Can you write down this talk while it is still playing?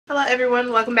Hello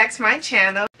everyone, welcome back to my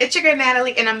channel. It's your girl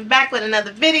Natalie and I'm back with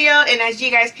another video, and as you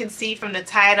guys can see from the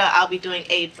title, I'll be doing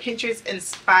a Pinterest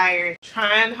inspired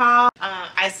try-on haul.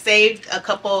 I saved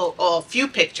a few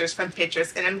pictures from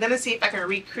Pinterest and I'm gonna see if I can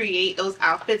recreate those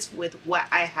outfits with what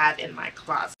I have in my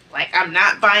closet. Like, I'm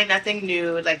not buying nothing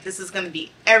new, like this is gonna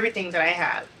be everything that I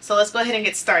have. So let's go ahead and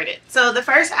get started. So the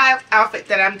first outfit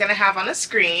that I'm gonna have on the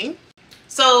screen.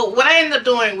 So what I ended up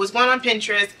doing was going on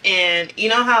Pinterest, and you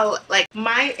know how like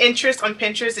my interest on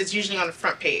Pinterest is usually on the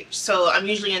front page. So I'm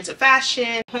usually into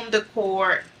fashion, home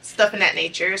decor, stuff in that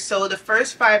nature. So the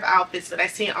first 5 outfits that I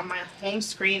see on my home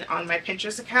screen on my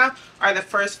Pinterest account are the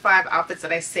first 5 outfits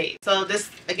that I saved. So this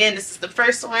is the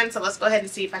first one. So let's go ahead and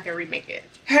see if I can remake it.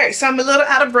 Alright, so I'm a little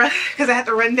out of breath because I had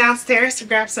to run downstairs to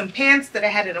grab some pants that I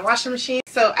had in the washing machine.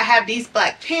 So I have these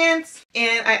black pants,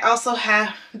 and I also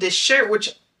have this shirt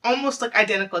which almost look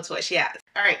identical to what she has.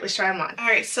 Alright, let's try them on.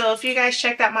 Alright, so if you guys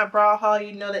checked out my bra haul,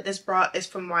 you know that this bra is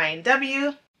from Y&W.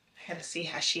 I gotta see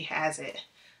how she has it.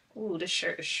 Ooh, this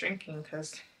shirt is shrinking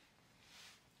because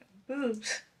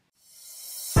boobs.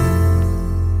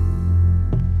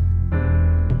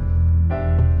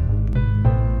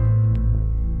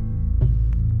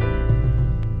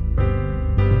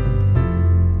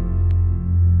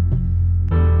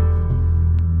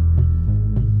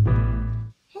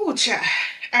 Ooh, child.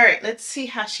 Alright, let's see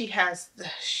how she has the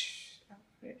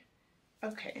outfit.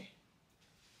 Okay.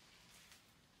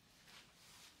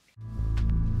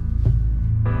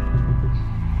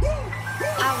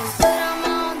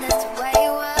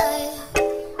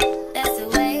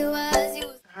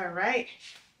 Alright,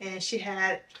 and she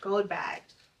had gold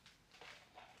bags.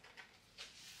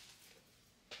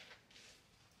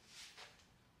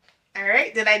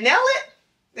 Alright, did I nail it?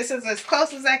 This is as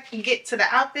close as I can get to the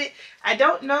outfit. I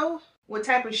don't know what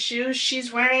type of shoes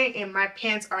she's wearing, and my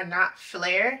pants are not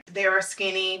flare. They are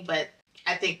skinny, but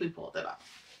I think we pulled it off.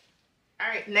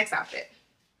 Alright, next outfit.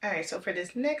 Alright, so for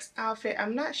this next outfit,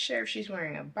 I'm not sure if she's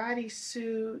wearing a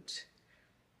bodysuit,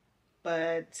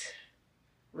 but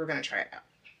we're gonna try it out.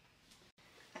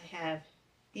 I have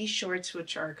these shorts,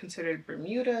 which are considered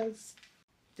Bermudas,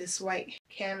 this white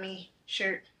cami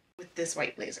shirt with this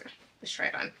white blazer. Let's try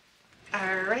it on.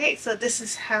 Alright, so this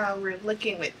is how we're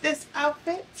looking with this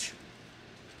outfit.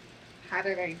 How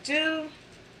did I do?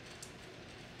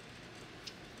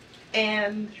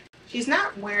 And she's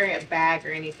not wearing a bag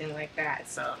or anything like that,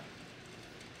 so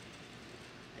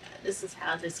yeah, this is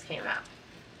how this came out.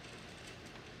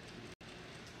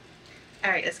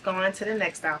 Alright, let's go on to the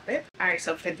next outfit. Alright,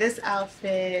 so for this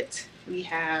outfit, we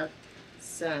have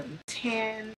some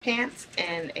tan pants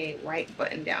and a white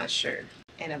button-down shirt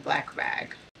and a black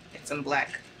bag and some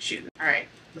black shoes. Alright,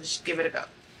 let's give it a go.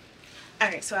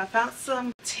 Alright, so I found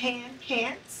some tan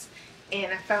pants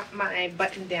and I found my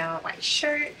button-down white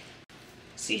shirt.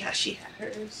 See how she had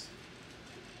hers.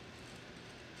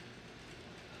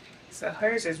 So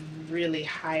hers is really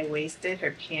high-waisted,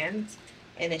 her pants,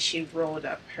 and then she rolled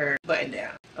up her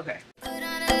button-down. Okay.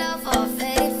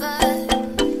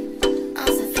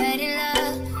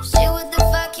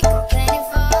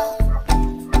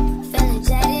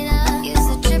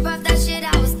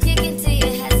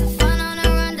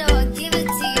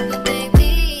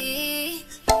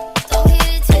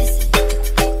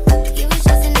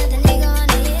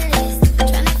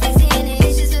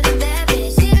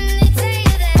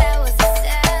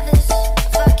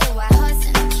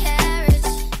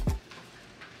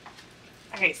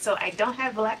 So I don't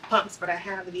have black pumps, but I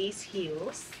have these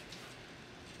heels.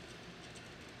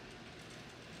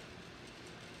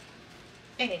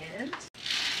 And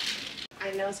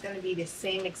I know it's going to be the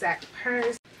same exact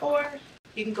purse, or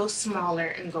you can go smaller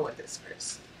and go with this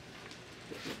purse.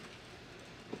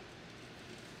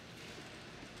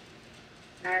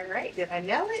 Alright, did I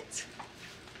nail it?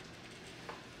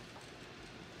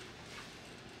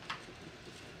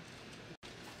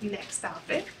 Next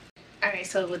outfit. Alright,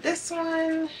 so with this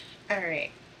one,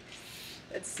 alright,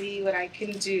 let's see what I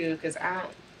can do because I'm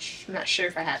not sure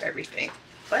if I have everything,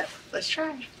 but let's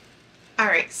try.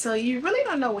 Alright, so you really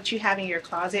don't know what you have in your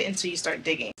closet until you start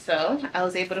digging. So I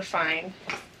was able to find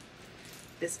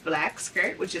this black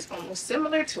skirt, which is almost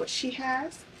similar to what she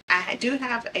has. I do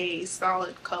have a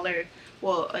solid colored,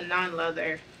 well, a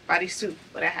non-leather bodysuit,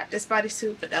 but I have this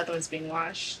bodysuit, but the other one's being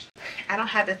washed. I don't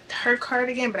have her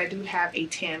cardigan, but I do have a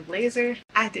tan blazer.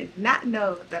 I did not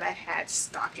know that I had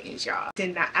stockings, y'all.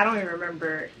 I don't even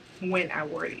remember when I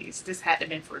wore these. This had to have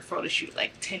been for a photo shoot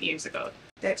like 10 years ago.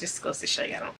 That just goes to show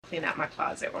you I don't clean out my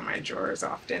closet or my drawers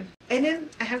often. And then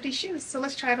I have these shoes, so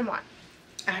let's try them on.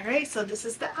 Alright, so this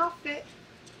is the outfit.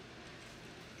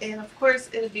 And of course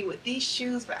it'll be with these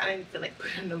shoes, but I didn't feel like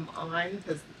putting them on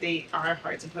because they are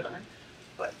hard to put on.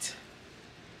 But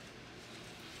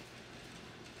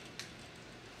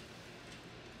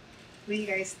what do you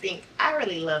guys think? I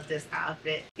really love this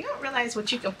outfit. You don't realize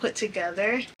what you can put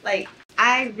together. Like,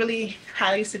 I really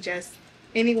highly suggest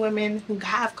any women who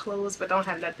have clothes but don't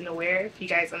have nothing to wear, if you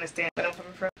guys understand what I'm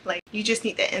coming from. Like, you just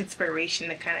need the inspiration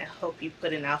to kind of help you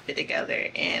put an outfit together.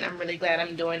 And I'm really glad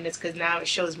I'm doing this because now it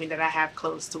shows me that I have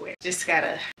clothes to wear. Just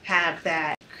gotta have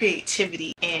that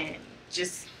creativity and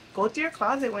just go through your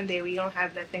closet one day where you don't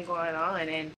have nothing going on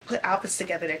and put outfits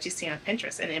together that you see on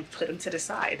Pinterest and then put them to the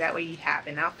side. That way you have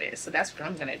an outfit. So that's what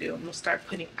I'm gonna do. I'm gonna start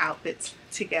putting outfits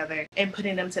together and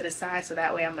putting them to the side so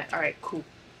that way I'm like, all right, cool.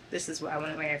 This is what I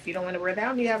want to wear. If you don't want to wear that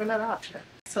one, you have another option.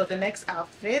 So the next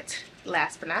outfit,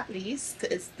 last but not least,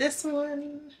 is this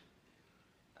one.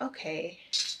 Okay.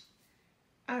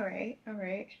 All right,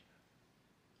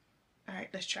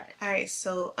 let's try it. All right,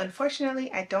 so unfortunately,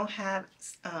 I don't have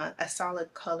a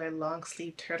solid color long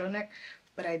sleeve turtleneck,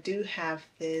 but I do have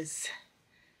this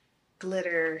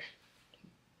glitter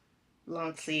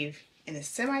long sleeve in a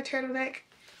semi turtleneck,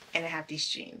 and I have these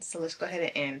jeans. So let's go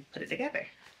ahead and put it together.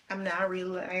 I'm now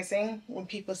realizing when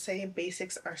people say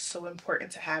basics are so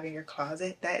important to have in your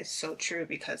closet, that is so true,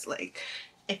 because like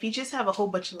if you just have a whole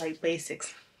bunch of like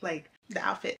basics, like the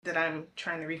outfit that I'm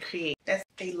trying to recreate, that's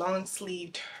a long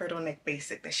sleeve turtleneck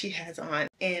basic that she has on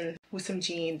and with some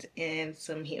jeans and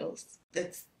some heels.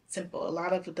 That's simple. A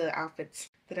lot of the outfits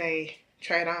that I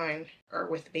tried on are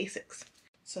with basics.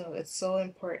 So it's so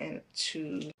important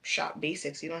to shop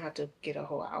basics. You don't have to get a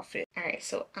whole outfit. All right,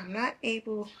 so I'm not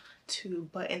able to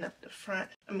button up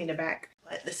the back,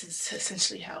 but this is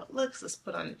essentially how it looks. Let's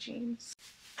put on the jeans.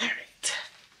 All right.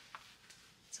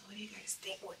 So what do you guys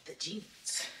think with the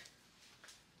jeans?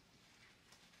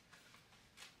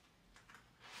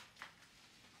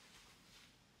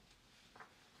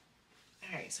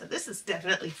 All right, so this is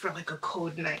definitely for like a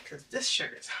cold night because this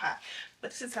shirt is hot,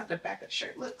 but this is how the back of the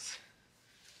shirt looks.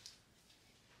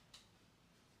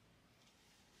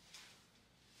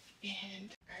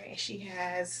 And all right, she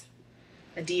has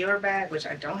a Dior bag, which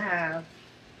I don't have.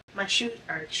 My shoes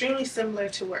are extremely similar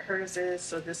to what hers is,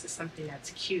 so this is something that's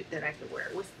cute that I could wear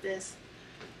with this.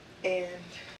 And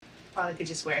probably could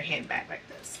just wear a handbag like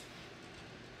this.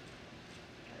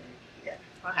 Yeah,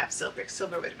 I'll have silver.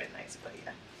 Silver would have been nice, but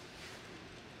yeah.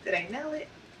 Did I nail it?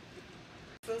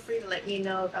 Feel free to let me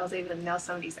know if I was able to nail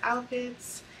some of these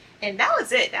outfits. And that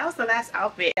was it. That was the last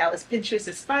outfit that was Pinterest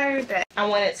inspired that I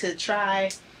wanted to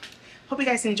try. Hope you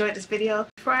guys enjoyed this video.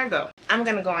 Before I go, I'm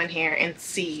gonna go on here and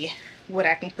see what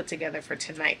I can put together for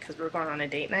tonight because we're going on a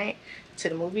date night to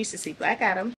the movies to see Black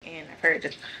Adam, and I've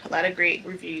heard a lot of great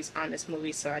reviews on this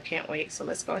movie, so I can't wait. So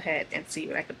let's go ahead and see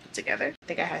what I can put together. I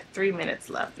think I have 3 minutes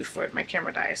left before my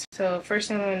camera dies. So first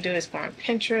thing I'm gonna do is go on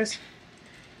Pinterest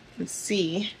and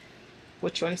see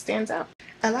which one stands out.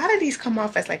 A lot of these come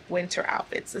off as like winter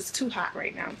outfits. It's too hot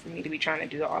right now for me to be trying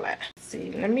to do all that. Let's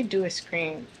see, let me do a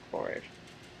screen record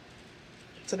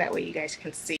so that way you guys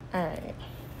can see. All right.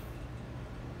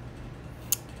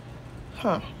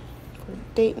 For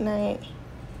date night.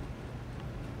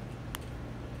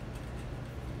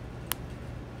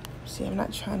 See, I'm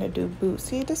not trying to do boots.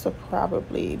 See, this would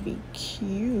probably be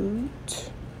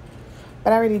cute.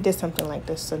 But I already did something like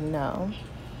this, so no.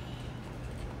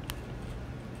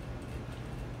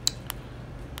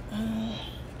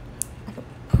 I could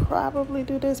probably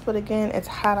do this, but again, it's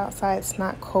hot outside. It's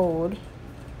not cold.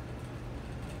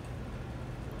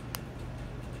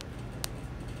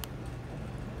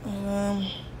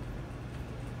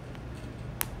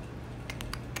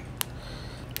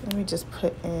 Let me just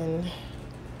put in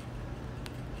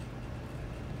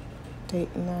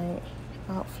date night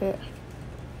outfit.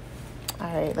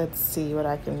 All right, let's see what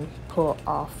I can pull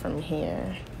off from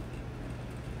here.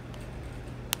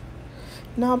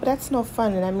 No, but that's no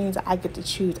fun, and that means I get to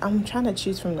choose. I'm trying to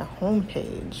choose from the home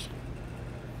page.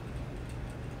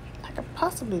 I could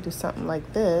possibly do something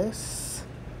like this.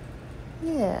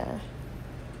 Yeah.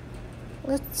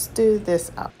 Let's do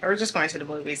this up. We're just going to the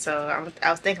movie, so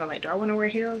I was thinking, like, do I want to wear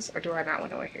heels or do I not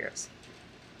want to wear heels?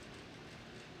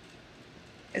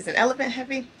 Is an elephant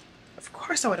heavy? Of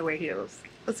course I want to wear heels.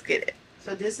 Let's get it.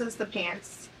 So this is the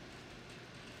pants.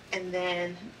 And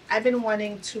then I've been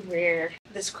wanting to wear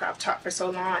this crop top for so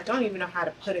long. I don't even know how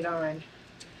to put it on.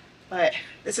 But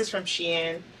this is from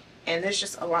Shein. And there's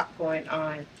just a lot going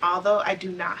on. Although I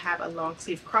do not have a long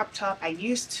sleeve crop top. I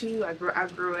used to. I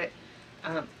grew it.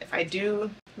 If I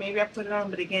do, maybe I put it on,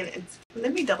 but again,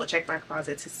 let me double check my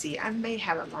closet to see. I may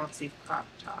have a long sleeve crop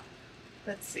top.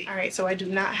 Let's see. Alright, so I do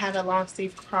not have a long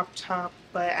sleeve crop top,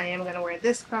 but I am going to wear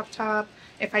this crop top.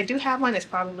 If I do have one, it's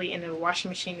probably in the washing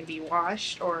machine to be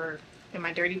washed or in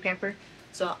my dirty pamper.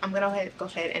 So I'm going to go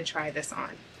ahead and try this on.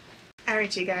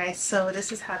 Alright you guys, so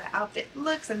this is how the outfit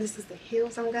looks, and this is the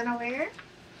heels I'm going to wear.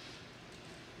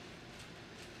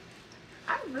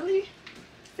 I'm really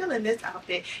feeling this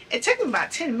outfit. It took me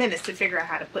about 10 minutes to figure out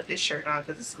how to put this shirt on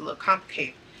because it's a little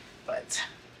complicated. But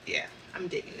yeah, I'm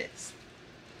digging this.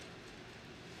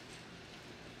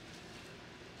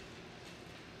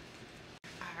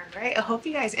 Alright, I hope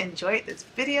you guys enjoyed this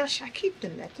video. Should I keep the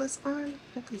necklace on?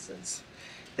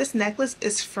 This necklace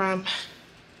is from,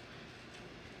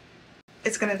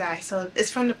 it's gonna die. So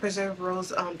it's from the Preserved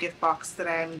Rose gift box that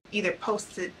I'm either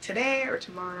posted today or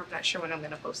tomorrow. I'm not sure when I'm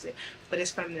gonna post it, but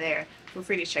it's from there. Feel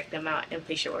free to check them out and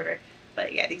place your order.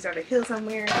 But yeah, these are the heels I'm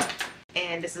wearing,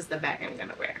 and this is the bag I'm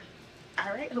gonna wear.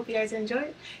 Alright, hope you guys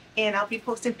enjoyed, and I'll be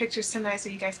posting pictures tonight so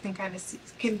you guys can kind of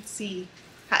see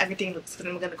how everything looks. So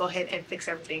I'm gonna go ahead and fix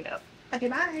everything up. Okay,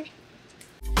 bye.